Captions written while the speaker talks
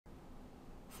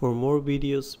For more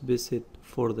videos, visit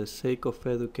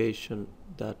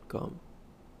forthesakeofeducation.com.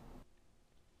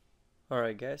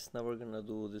 Alright guys, now we're gonna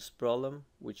do this problem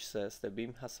which says the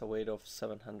beam has a weight of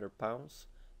 700 pounds.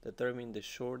 Determine the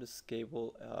shortest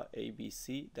cable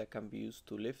ABC that can be used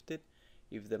to lift it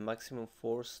if the maximum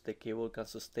force the cable can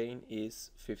sustain is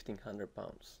 1500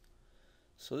 pounds.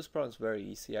 So this problem is very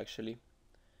easy actually.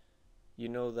 You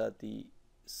know that the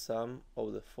sum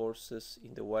of the forces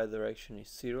in the y direction is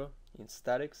 0 in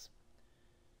statics.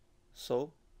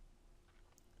 So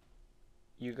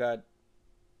you got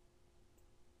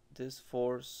this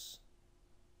force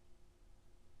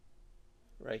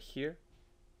right here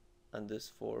and this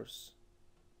force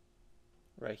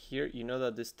right here. You know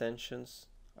that these tensions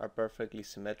are perfectly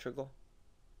symmetrical,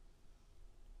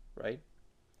 right?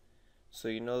 So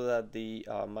you know that the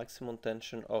maximum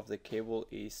tension of the cable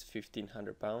is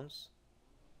 1500 pounds.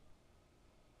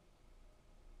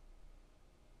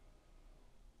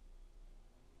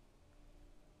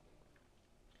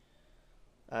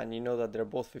 And you know that they're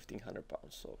both 1500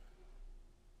 pounds. So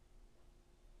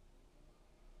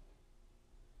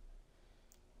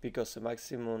because the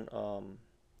maximum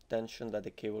tension that the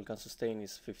cable can sustain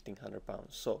is 1500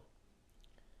 pounds. So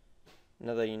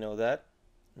now that you know that,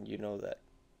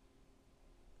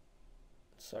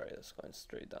 sorry, that's going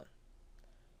straight down.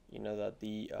 You know that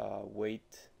the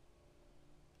weight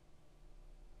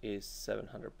is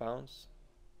 700 pounds.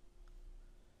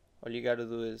 All you gotta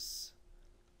do is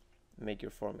make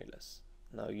your formulas.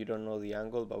 Now you don't know the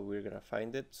angle, but we're gonna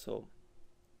find it. So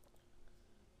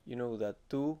you know that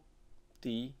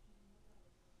 2t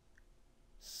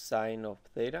sine of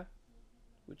theta,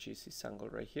 which is this angle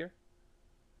right here,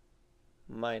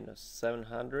 minus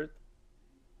 700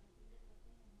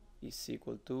 is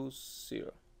equal to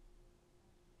 0.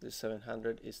 The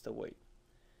 700 is the weight.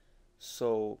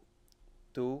 So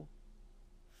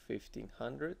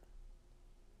 1500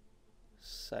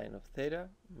 sine of theta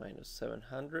minus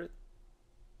 700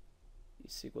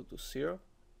 is equal to 0.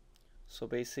 So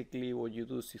basically what you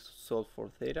do is you solve for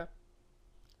theta.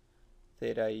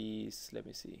 Theta is, let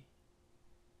me see,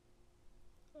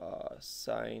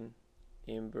 sine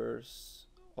inverse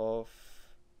of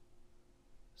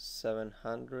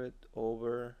 700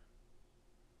 over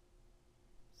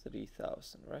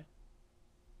 3000, right?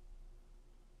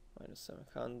 Minus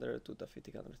 700 to the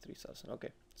 1500, 3000.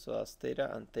 Okay, so that's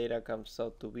theta, and theta comes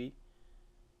out to be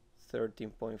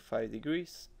 13.5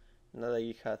 degrees. Now that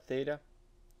you have theta,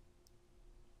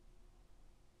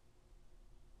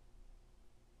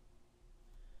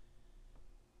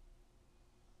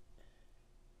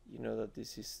 you know that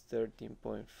this is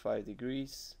 13.5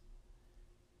 degrees.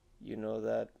 You know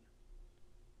that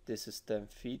this is 10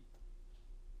 feet.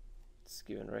 It's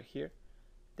given right here.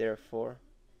 Therefore,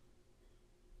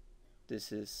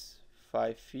 this is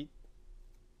 5 feet.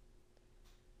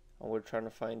 And we're trying to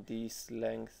find this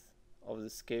length of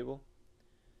this cable.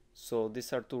 So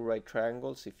these are two right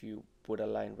triangles if you put a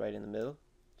line right in the middle.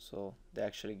 So they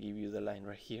actually give you the line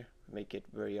right here, make it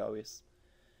very obvious.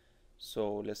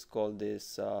 So let's call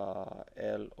this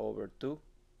L over 2,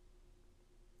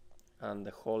 and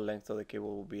the whole length of the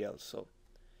cable will be L. So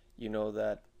you know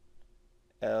that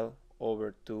L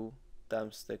over 2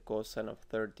 times the cosine of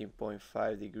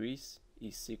 13.5 degrees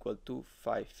is equal to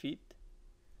 5 feet.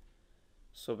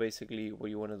 So basically what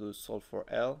you want to do is solve for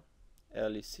L.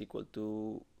 L is equal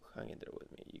to, hang in there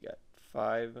with me, you got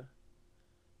 5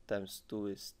 times 2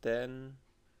 is 10.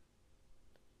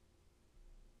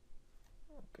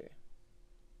 Okay.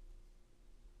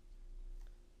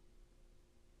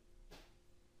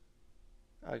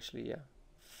 Actually, yeah,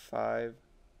 5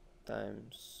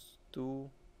 times 2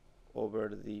 over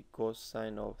the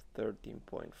cosine of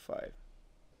 13.5.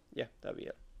 Yeah, that'll be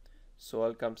it. So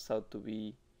L comes out to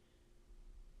be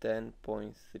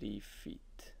 10.3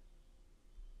 feet.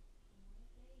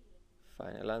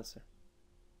 Final answer.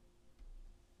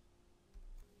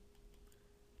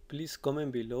 Please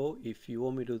comment below if you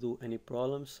want me to do any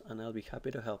problems, and I'll be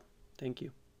happy to help. Thank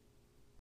you.